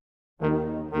Welcome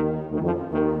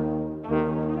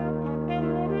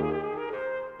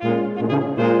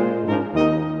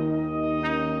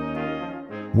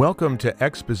to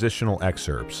Expositional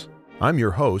Excerpts. I'm your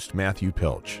host, Matthew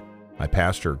Pilch. I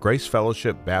pastor Grace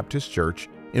Fellowship Baptist Church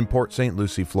in Port St.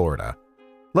 Lucie, Florida.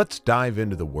 Let's dive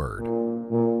into the Word.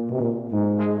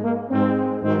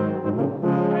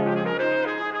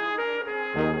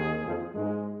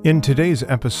 In today's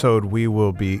episode, we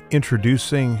will be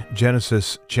introducing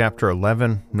Genesis chapter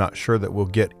 11. Not sure that we'll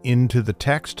get into the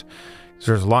text.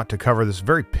 There's a lot to cover. This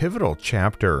very pivotal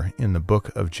chapter in the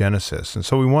book of Genesis. And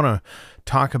so we want to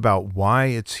talk about why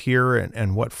it's here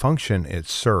and what function it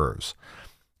serves.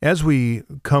 As we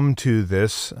come to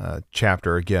this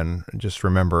chapter, again, just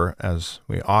remember, as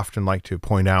we often like to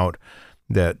point out,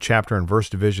 that chapter and verse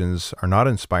divisions are not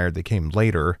inspired. They came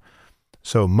later.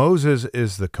 So Moses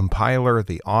is the compiler,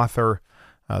 the author,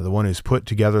 the one who's put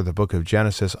together the book of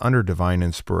Genesis under divine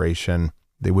inspiration.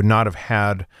 They would not have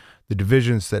had the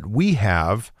divisions that we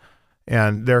have,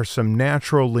 and there are some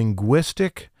natural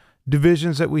linguistic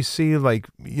divisions that we see, like,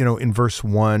 in verse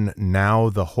 1,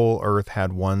 now the whole earth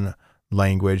had one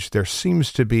language. There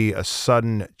seems to be a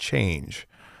sudden change,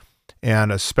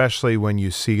 and especially when you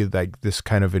see like this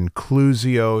kind of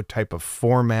inclusio type of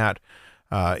format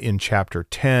in chapter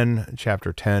 10.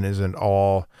 Chapter 10 isn't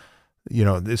all,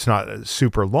 it's not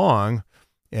super long,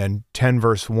 and 10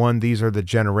 verse 1, these are the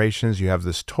generations. You have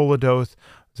this Toledoth,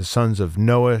 the sons of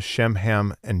Noah, Shem,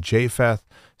 Ham, and Japheth,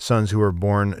 sons who were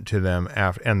born to them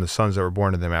and the sons that were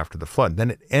born to them after the flood. Then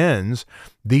it ends,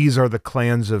 these are the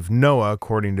clans of Noah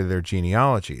according to their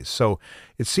genealogies. So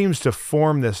it seems to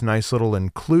form this nice little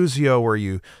inclusio where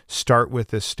you start with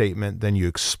this statement, then you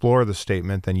explore the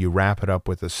statement, then you wrap it up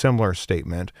with a similar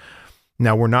statement.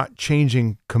 Now, we're not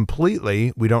changing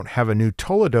completely. We don't have a new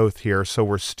Toledoth here, so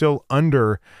we're still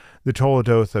under the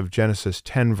Toledoth of Genesis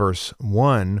 10 verse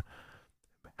 1.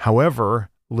 However,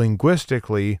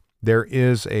 linguistically, there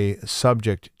is a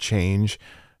subject change.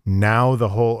 Now the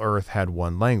whole earth had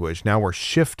one language. Now we're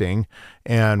shifting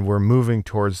and we're moving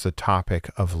towards the topic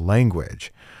of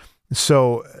language.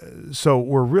 So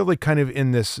we're really kind of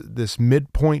in this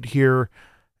midpoint here,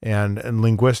 and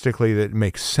linguistically that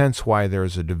makes sense why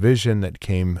there's a division that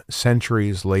came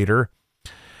centuries later.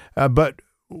 But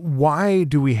why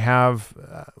do we have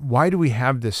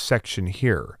this section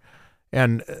here?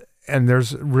 And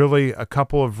there's really a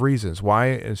couple of reasons. Why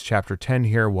is chapter 10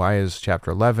 here? Why is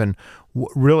chapter 11?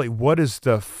 Really, what is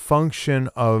the function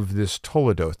of this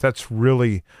Toledoth? That's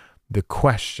really the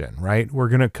question, right? We're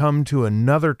going to come to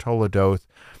another Toledoth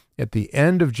at the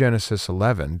end of Genesis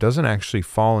 11. It doesn't actually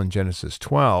fall in Genesis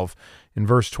 12. In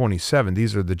verse 27,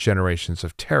 these are the generations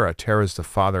of Terah. Terah is the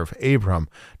father of Abram.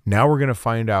 Now we're going to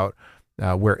find out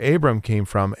where Abram came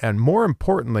from, and more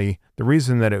importantly, the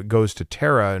reason that it goes to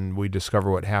Terah and we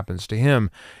discover what happens to him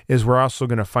is we're also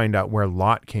going to find out where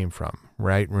Lot came from,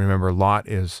 right? Remember, Lot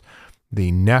is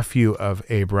the nephew of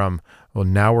Abram. Well,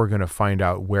 now we're going to find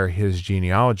out where his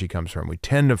genealogy comes from. We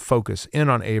tend to focus in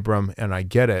on Abram, and I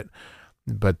get it,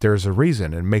 but there's a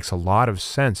reason. It makes a lot of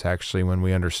sense, actually, when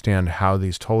we understand how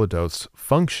these Toledoths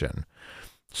function.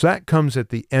 So that comes at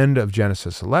the end of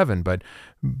Genesis 11, but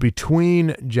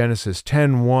between Genesis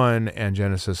 10:1 and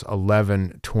Genesis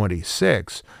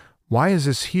 11:26, why is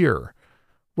this here?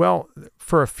 Well,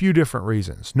 for a few different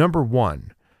reasons. Number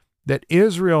one, that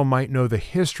Israel might know the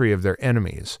history of their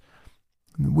enemies.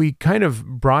 We kind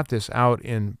of brought this out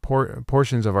in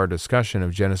portions of our discussion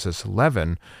of Genesis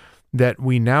 11, that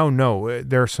we now know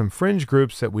there are some fringe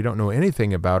groups that we don't know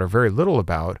anything about or very little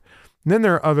about. And then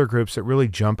there are other groups that really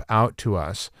jump out to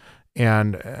us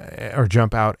or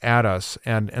jump out at us.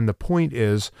 And the point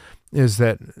is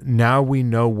that now we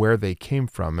know where they came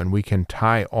from, and we can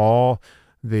tie all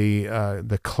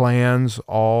the clans,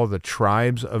 all the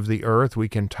tribes of the earth, we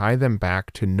can tie them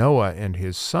back to Noah and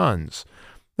his sons.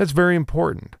 That's very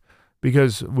important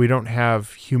because we don't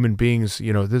have human beings.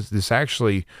 This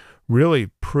actually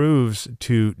really proves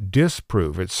to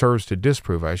disprove. It serves to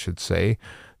disprove, I should say,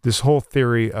 this whole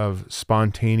theory of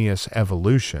spontaneous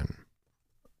evolution.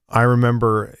 I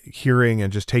remember hearing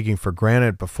and just taking for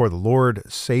granted before the Lord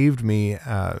saved me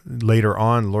later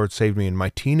on. The Lord saved me in my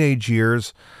teenage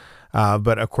years.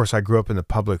 But of course, I grew up in the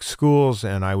public schools,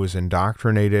 and I was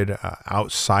indoctrinated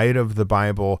outside of the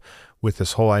Bible with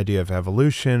this whole idea of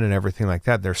evolution and everything like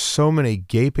that. There's so many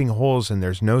gaping holes, and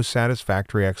there's no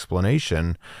satisfactory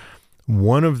explanation.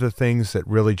 One of the things that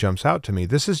really jumps out to me,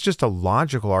 this is just a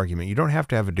logical argument. You don't have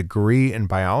to have a degree in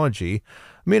biology.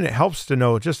 I mean, it helps to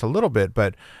know just a little bit,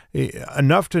 but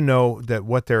enough to know that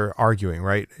what they're arguing,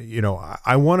 right?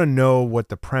 I want to know what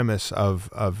the premise of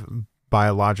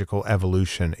biological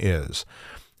evolution is.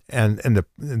 And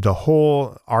the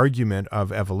whole argument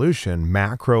of evolution,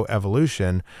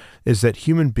 macroevolution, is that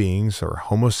human beings, or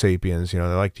Homo sapiens, they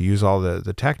like to use all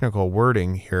the technical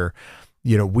wording here,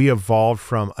 we evolved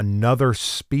from another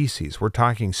species. We're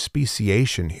talking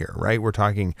speciation here, right? We're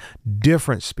talking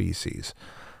different species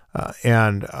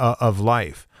and of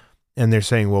life. And they're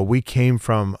saying, well, we came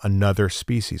from another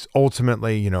species.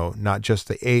 Ultimately, not just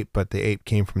the ape, but the ape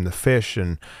came from the fish.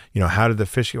 And, how did the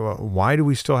fish go? Why do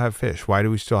we still have fish? Why do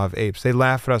we still have apes? They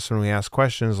laugh at us when we ask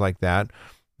questions like that.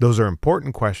 Those are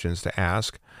important questions to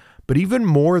ask. But even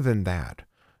more than that,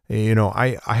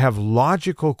 I have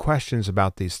logical questions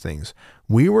about these things.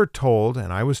 We were told,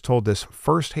 and I was told this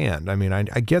firsthand. I mean, I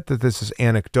get that this is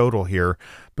anecdotal here,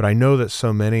 but I know that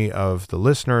so many of the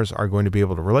listeners are going to be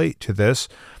able to relate to this.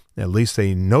 At least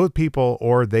they know people,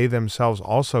 or they themselves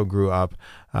also grew up.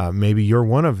 Maybe you're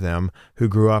one of them who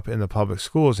grew up in the public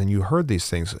schools and you heard these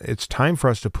things. It's time for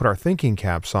us to put our thinking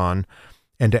caps on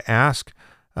and to ask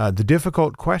the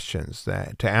difficult questions,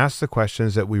 to ask the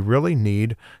questions that we really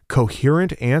need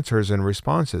coherent answers and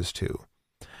responses to.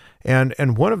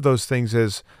 And one of those things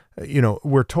is,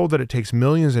 we're told that it takes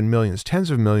millions and millions,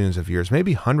 tens of millions of years,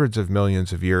 maybe hundreds of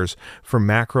millions of years for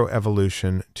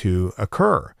macroevolution to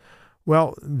occur.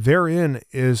 Well, therein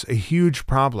is a huge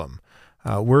problem.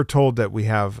 We're told that we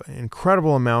have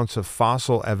incredible amounts of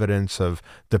fossil evidence of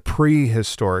the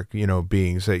prehistoric,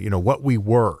 beings, that, what we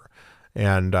were.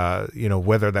 And,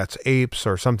 whether that's apes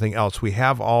or something else, we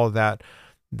have all of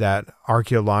that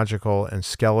archaeological and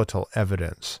skeletal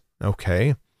evidence.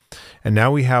 Okay. And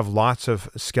now we have lots of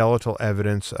skeletal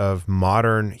evidence of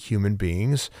modern human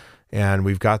beings. And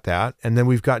we've got that. And then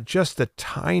we've got just the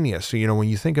tiniest. So, when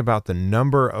you think about the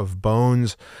number of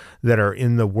bones that are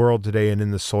in the world today and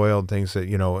in the soil and things that,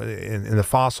 in the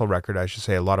fossil record, I should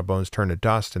say, a lot of bones turn to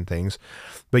dust and things.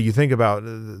 But you think about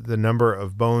the number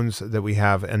of bones that we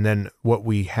have, and then what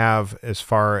we have as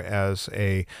far as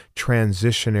a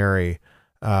transitionary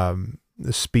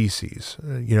species,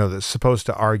 that's supposed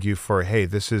to argue for, hey,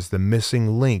 this is the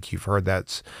missing link. You've heard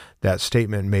that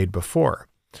statement made before.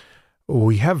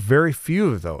 We have very few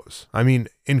of those. I mean,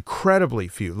 incredibly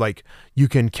few. Like, you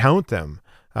can count them.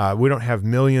 We don't have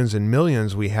millions and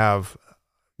millions. We have,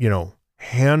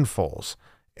 handfuls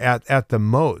at the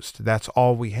most. That's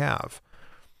all we have.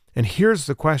 And here's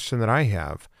the question that I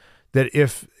have, that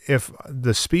if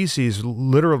the species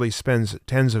literally spends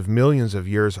tens of millions of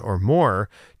years or more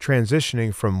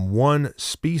transitioning from one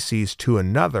species to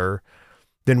another,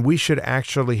 then we should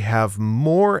actually have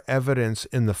more evidence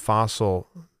in the fossil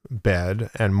bed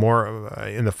and more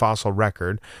in the fossil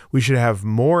record. We should have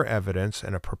more evidence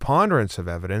and a preponderance of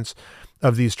evidence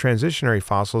of these transitionary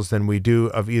fossils than we do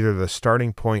of either the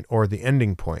starting point or the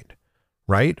ending point,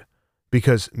 right?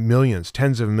 Because millions,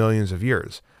 tens of millions of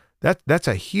years, that's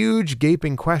a huge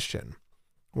gaping question.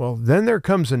 Well, then there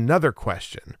comes another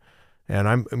question. And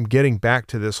I'm getting back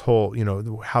to this whole,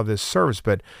 how this serves,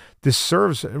 but this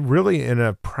serves really in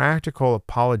a practical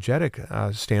apologetic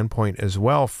standpoint as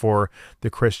well for the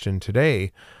Christian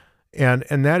today. And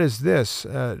that is this,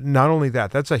 not only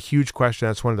that's a huge question.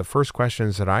 That's one of the first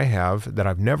questions that I have that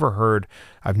I've never heard.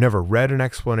 I've never read an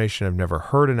explanation. I've never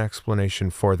heard an explanation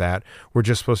for that. We're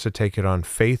just supposed to take it on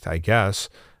faith, I guess,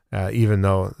 even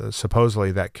though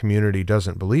supposedly that community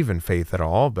doesn't believe in faith at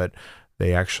all, but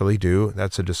they actually do.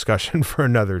 That's a discussion for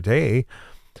another day.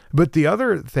 But the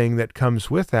other thing that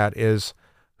comes with that is,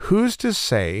 who's to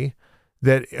say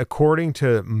that according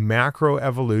to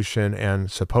macroevolution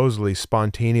and supposedly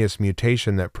spontaneous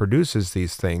mutation that produces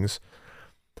these things,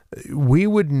 we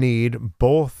would need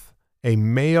both a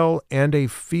male and a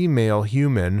female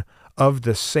human of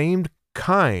the same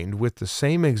kind with the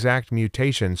same exact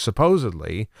mutation,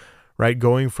 supposedly, right?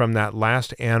 Going from that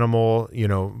last animal,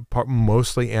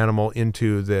 mostly animal,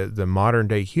 into the modern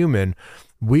day human,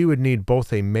 we would need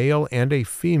both a male and a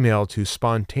female to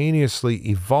spontaneously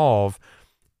evolve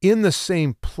in the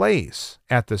same place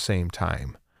at the same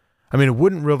time. I mean, it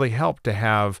wouldn't really help to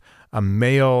have a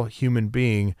male human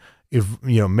being,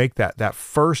 make that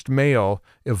first male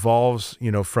evolves,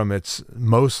 from its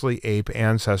mostly ape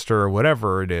ancestor or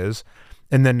whatever it is,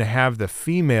 and then to have the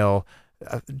female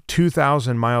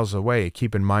 2,000 miles away.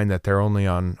 Keep in mind that they're only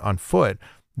on foot.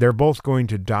 They're both going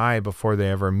to die before they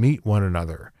ever meet one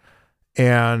another.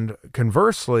 And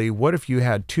conversely, what if you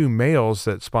had two males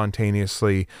that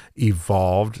spontaneously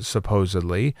evolved,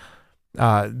 supposedly?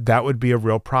 That would be a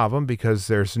real problem because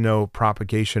there's no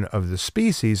propagation of the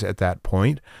species at that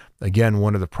point. Again,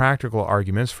 one of the practical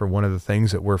arguments for one of the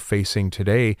things that we're facing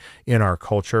today in our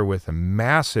culture with a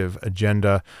massive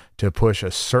agenda to push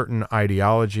a certain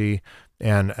ideology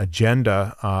and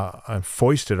agenda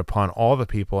foisted upon all the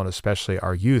people, and especially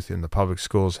our youth in the public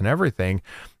schools and everything.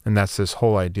 And that's this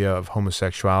whole idea of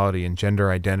homosexuality and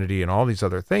gender identity and all these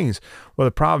other things. Well,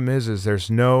 the problem is there's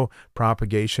no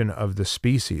propagation of the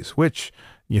species, which,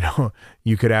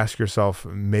 you could ask yourself,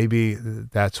 maybe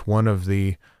that's one of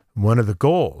the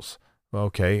goals.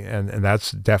 Okay, and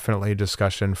that's definitely a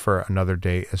discussion for another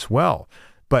day as well.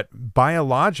 But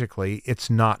biologically, it's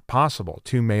not possible.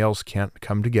 Two males can't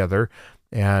come together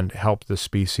and help the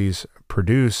species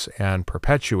produce and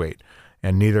perpetuate,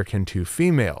 and neither can two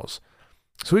females.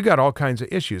 So we've got all kinds of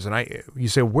issues. And you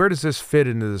say, where does this fit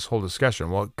into this whole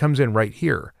discussion? Well, it comes in right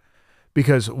here.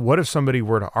 Because what if somebody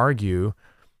were to argue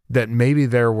that maybe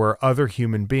there were other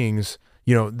human beings?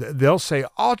 They'll say,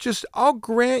 I'll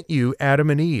grant you Adam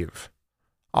and Eve.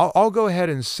 I'll go ahead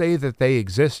and say that they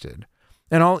existed.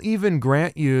 And I'll even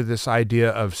grant you this idea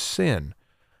of sin.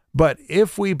 But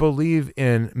if we believe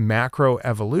in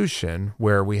macroevolution,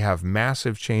 where we have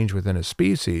massive change within a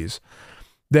species,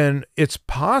 then it's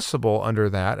possible under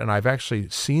that, and I've actually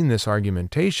seen this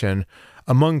argumentation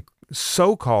among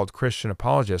so-called Christian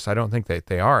apologists. I don't think that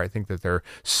they are. I think that they're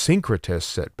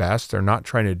syncretists at best. They're not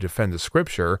trying to defend the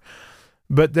scripture.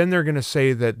 But then they're going to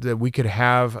say that we could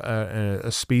have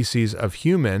a species of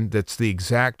human that's the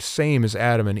exact same as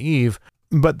Adam and Eve,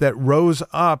 but that rose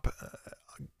up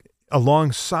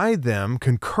alongside them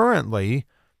concurrently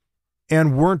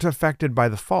and weren't affected by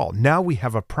the fall. Now we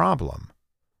have a problem.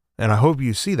 And I hope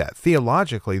you see that.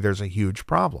 Theologically, there's a huge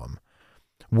problem.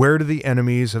 Where do the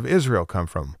enemies of Israel come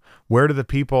from? Where do the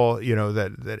people,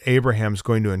 that Abraham's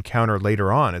going to encounter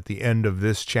later on at the end of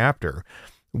this chapter?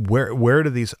 Where do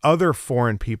these other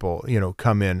foreign people,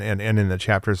 come in and in the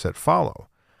chapters that follow?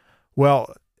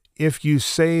 Well, if you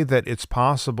say that it's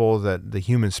possible that the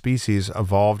human species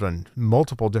evolved on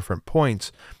multiple different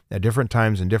points at different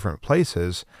times in different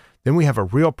places, then we have a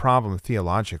real problem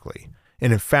theologically.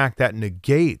 And in fact, that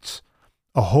negates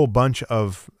a whole bunch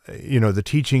of, the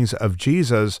teachings of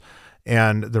Jesus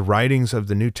and the writings of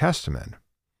the New Testament.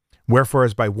 Wherefore,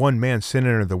 as by one man sin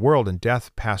entered the world, and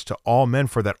death passed to all men,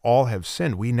 for that all have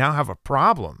sinned. We now have a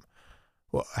problem.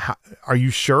 Well, are you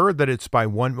sure that it's by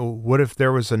one? What if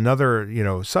there was another,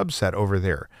 subset over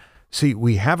there? See,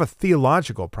 we have a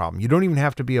theological problem. You don't even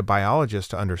have to be a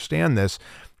biologist to understand this.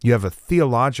 You have a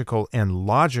theological and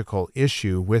logical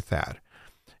issue with that.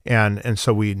 And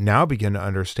so we now begin to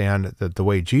understand that the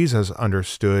way Jesus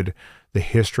understood the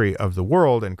history of the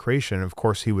world and creation, of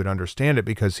course, he would understand it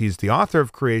because he's the author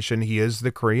of creation. He is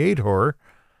the creator.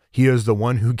 He is the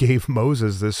one who gave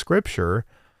Moses this scripture.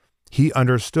 He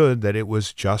understood that it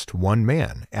was just one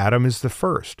man. Adam is the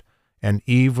first, and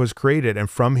Eve was created. And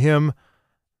from him,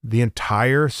 the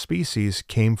entire species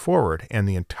came forward, and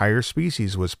the entire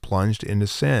species was plunged into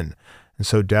sin. And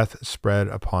so death spread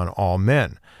upon all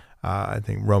men. I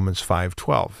think Romans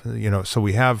 5:12. So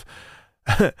we have,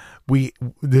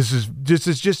 this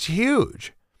is just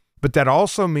huge. But that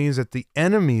also means that the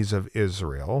enemies of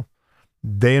Israel,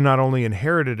 they not only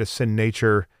inherited a sin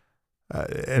nature,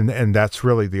 and that's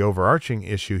really the overarching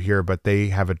issue here, but they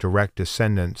have a direct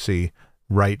descendancy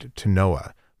right to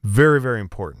Noah. Very, very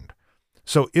important.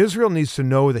 So Israel needs to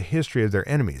know the history of their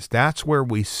enemies. That's where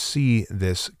we see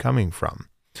this coming from.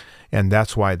 And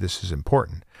that's why this is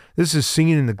important. This is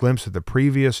seen in the glimpse of the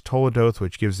previous Toledoth,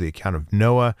 which gives the account of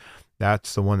Noah.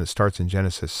 That's the one that starts in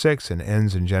Genesis 6 and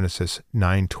ends in Genesis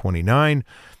 9:29.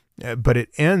 But it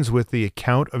ends with the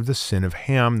account of the sin of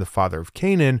Ham, the father of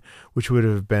Canaan, which would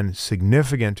have been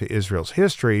significant to Israel's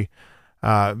history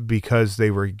because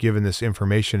they were given this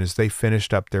information as they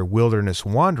finished up their wilderness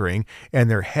wandering, and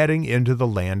they're heading into the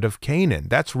land of Canaan.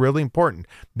 That's really important.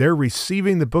 They're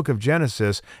receiving the book of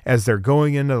Genesis as they're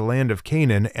going into the land of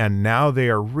Canaan, and now they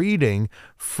are reading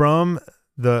from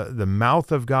the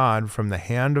mouth of God, from the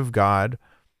hand of God,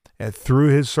 through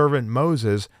his servant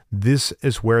Moses. This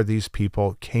is where these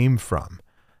people came from.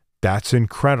 That's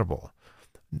incredible.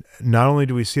 Not only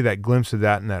do we see that glimpse of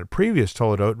that in that previous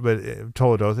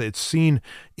Toledoth, it's seen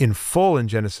in full in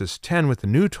Genesis 10 with the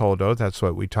new Toledoth. That's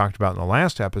what we talked about in the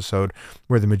last episode,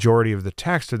 where the majority of the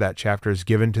text of that chapter is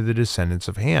given to the descendants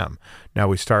of Ham. Now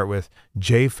we start with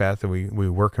Japheth, and we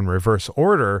work in reverse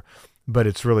order, but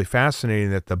it's really fascinating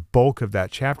that the bulk of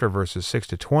that chapter, verses 6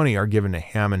 to 20, are given to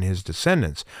Ham and his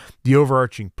descendants. The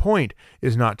overarching point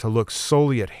is not to look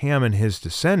solely at Ham and his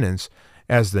descendants,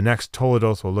 as the next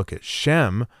Toledoth will look at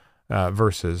Shem,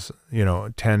 verses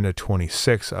 10 to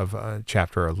 26 of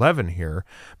chapter 11 here,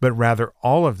 but rather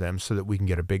all of them so that we can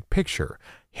get a big picture.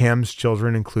 Ham's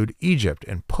children include Egypt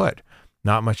and Put.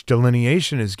 Not much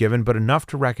delineation is given, but enough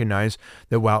to recognize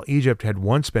that while Egypt had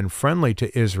once been friendly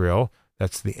to Israel,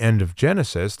 That's the end of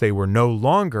Genesis. They were no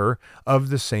longer of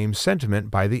the same sentiment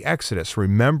by the Exodus.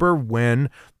 Remember when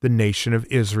the nation of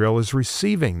Israel is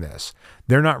receiving this.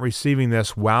 They're not receiving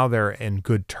this while they're in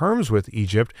good terms with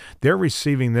Egypt. They're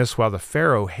receiving this while the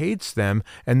Pharaoh hates them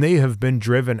and they have been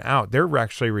driven out. They're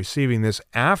actually receiving this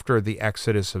after the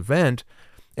Exodus event,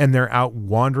 and they're out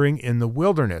wandering in the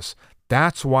wilderness.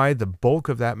 That's why the bulk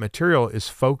of that material is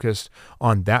focused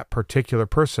on that particular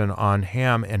person, on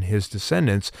Ham and his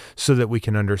descendants, so that we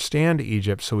can understand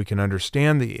Egypt, so we can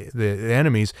understand the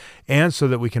enemies, and so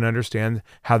that we can understand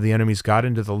how the enemies got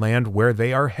into the land where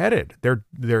they are headed,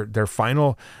 their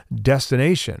final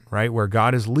destination, right, where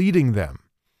God is leading them.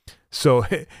 So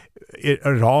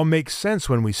it all makes sense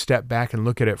when we step back and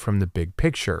look at it from the big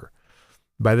picture.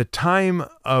 By the time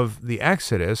of the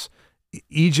Exodus,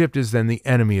 Egypt is then the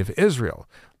enemy of Israel.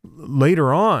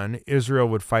 Later on, Israel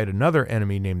would fight another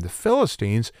enemy named the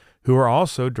Philistines, who are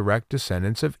also direct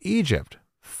descendants of Egypt.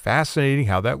 Fascinating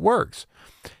how that works.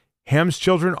 Ham's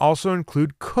children also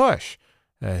include Cush.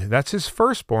 That's his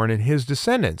firstborn and his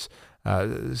descendants.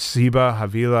 Seba,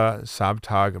 Havilah,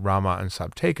 Sabtag, Ramah, and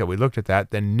Sabteka. We looked at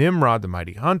that. Then Nimrod, the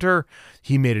mighty hunter,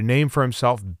 he made a name for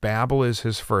himself. Babel is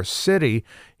his first city.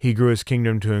 He grew his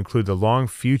kingdom to include the long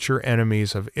future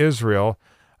enemies of Israel.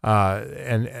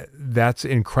 And that's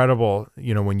incredible,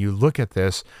 when you look at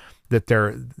this, that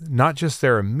they're not just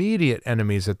their immediate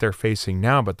enemies that they're facing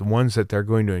now, but the ones that they're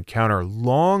going to encounter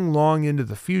long, long into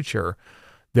the future.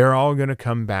 They're all going to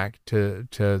come back to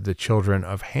the children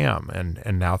of Ham,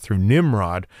 and now through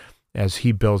Nimrod, as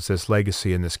he builds this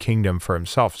legacy and this kingdom for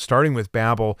himself, starting with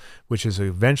Babel, which is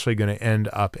eventually going to end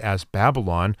up as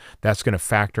Babylon. That's going to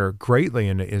factor greatly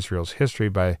into Israel's history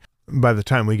by the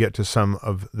time we get to some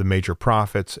of the major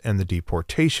prophets and the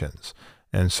deportations.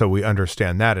 And so we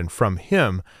understand that. And from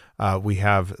him, we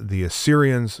have the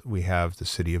Assyrians, we have the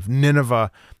city of Nineveh,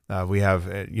 we have,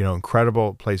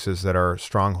 incredible places that are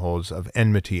strongholds of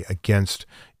enmity against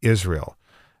Israel.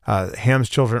 Ham's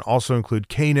children also include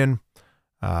Canaan,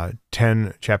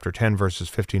 chapter 10, verses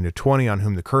 15 to 20, on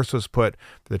whom the curse was put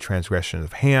for the transgression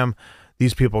of Ham.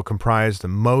 These people comprise the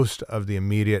most of the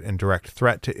immediate and direct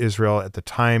threat to Israel at the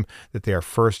time that they are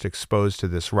first exposed to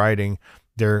this writing.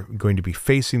 They're going to be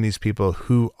facing these people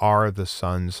who are the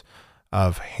sons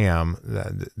of Ham.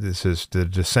 This is the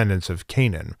descendants of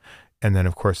Canaan. And then,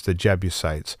 of course, the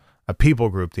Jebusites, a people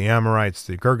group, the Amorites,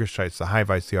 the Girgashites, the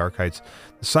Hivites, the Arkites,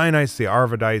 the Sinites, the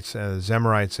Arvadites, the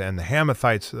Zemarites, and the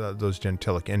Hamathites, those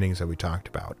gentilic endings that we talked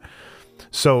about.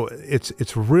 So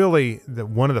it's really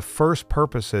one of the first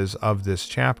purposes of this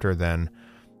chapter then,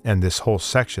 and this whole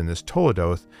section, this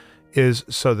Toledoth, is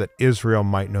so that Israel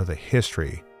might know the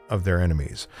history of their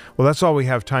enemies. Well, that's all we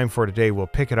have time for today. We'll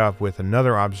pick it up with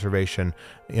another observation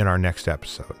in our next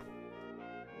episode.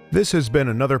 This has been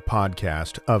another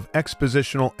podcast of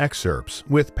Expositional Excerpts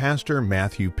with Pastor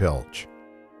Matthew Pilch.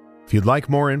 If you'd like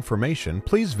more information,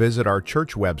 please visit our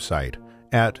church website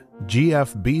at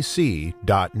gfbc.net.